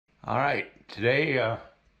All right, today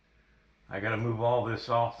I got to move all this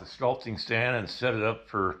off the sculpting stand and set it up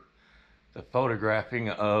for the photographing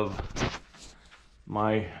of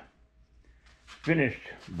my finished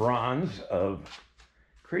bronze of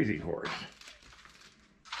Crazy Horse.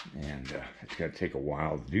 And it's going to take a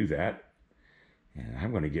while to do that. And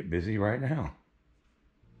I'm going to get busy right now.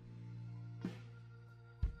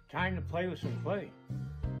 Time to play with some clay.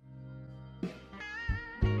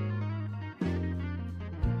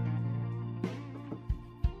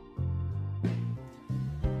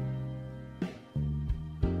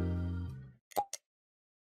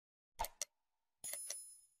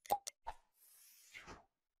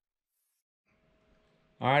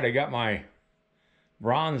 All right, I got my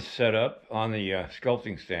bronze set up on the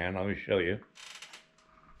sculpting stand. Let me show you.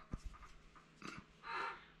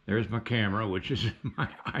 There's my camera, which is my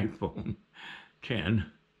iPhone 10.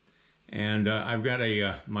 And I've got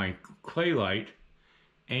my clay light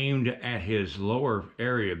aimed at his lower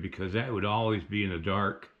area because that would always be in the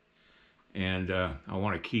dark. And I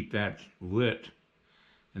want to keep that lit.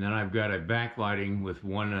 And then I've got a backlighting with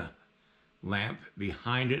one lamp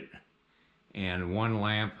behind it and one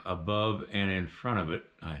lamp above and in front of it.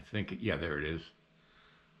 I think, yeah, there it is.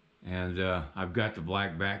 And I've got the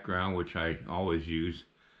black background, which I always use,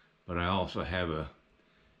 but I also have a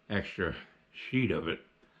extra sheet of it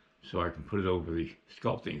so I can put it over the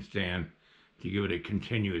sculpting stand to give it a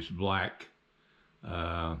continuous black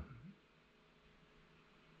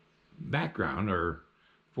background or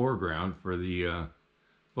foreground for the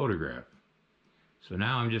photograph. So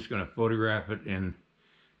now I'm just going to photograph it in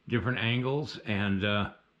different angles, and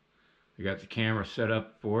I got the camera set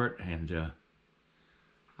up for it, and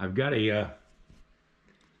I've got a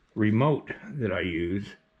remote that I use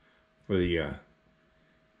for the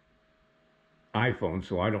iPhone,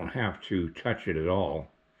 so I don't have to touch it at all,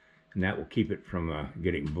 and that will keep it from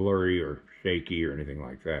getting blurry or shaky or anything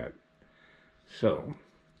like that. So I'm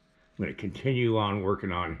going to continue on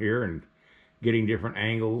working on here and getting different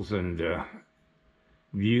angles and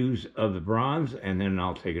views of the bronze, and then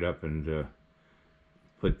I'll take it up and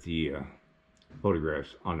put the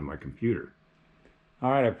photographs onto my computer.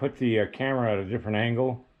 All right, I put the camera at a different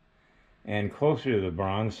angle and closer to the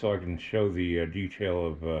bronze so I can show the detail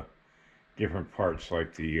of different parts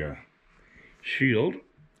like the shield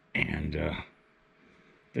and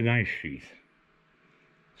the knife sheath.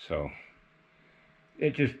 So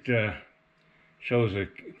it just shows a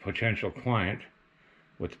potential client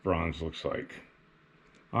what the bronze looks like.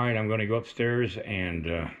 All right, I'm going to go upstairs and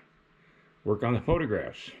work on the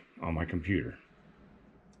photographs on my computer.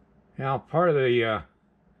 Now, part of the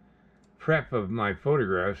prep of my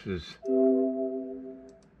photographs is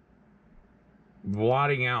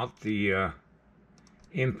blotting out the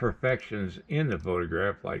imperfections in the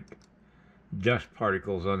photograph, like dust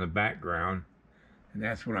particles on the background. And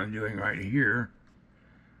that's what I'm doing right here.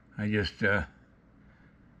 I just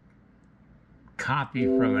copy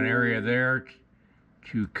from an area there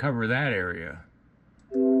to cover that area.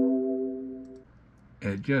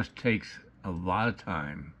 It just takes a lot of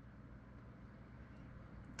time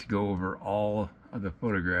to go over all of the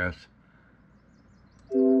photographs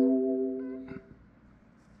to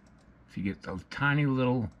get those tiny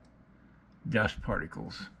little dust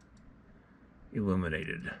particles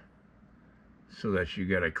eliminated so that you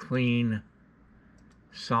get a clean,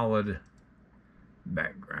 solid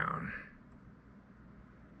background.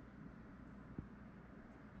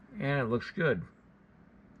 And it looks good.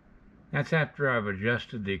 That's after I've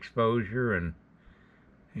adjusted the exposure and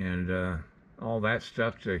all that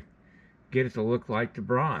stuff to get it to look like the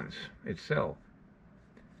bronze itself.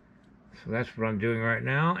 So that's what I'm doing right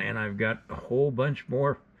now, and I've got a whole bunch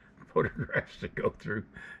more photographs to go through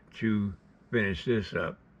to finish this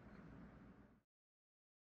up.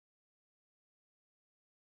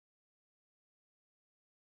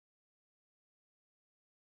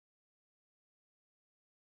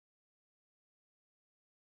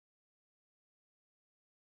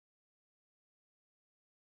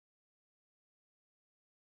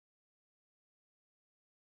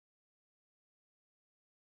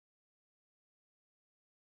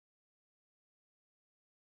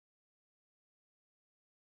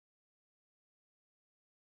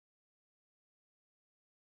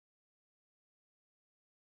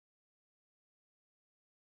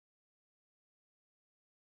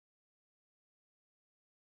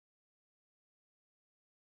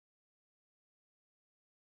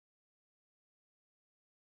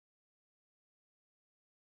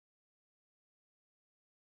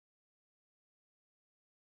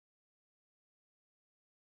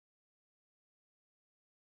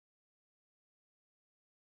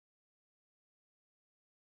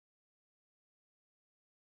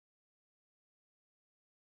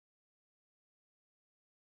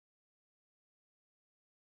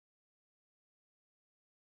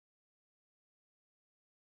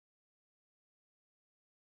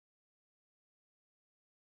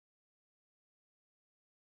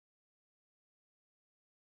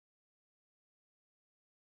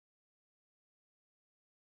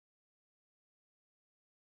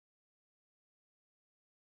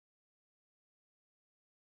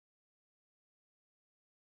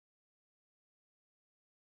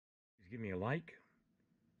 give me a like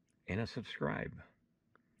and a subscribe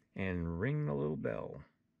and ring the little bell.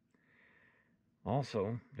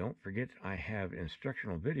 Also, don't forget I have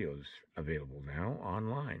instructional videos available now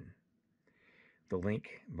online. The link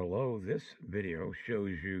below this video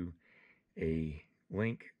shows you a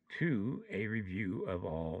link to a review of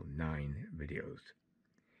all 9 videos.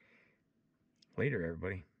 Later,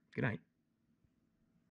 everybody. Good night.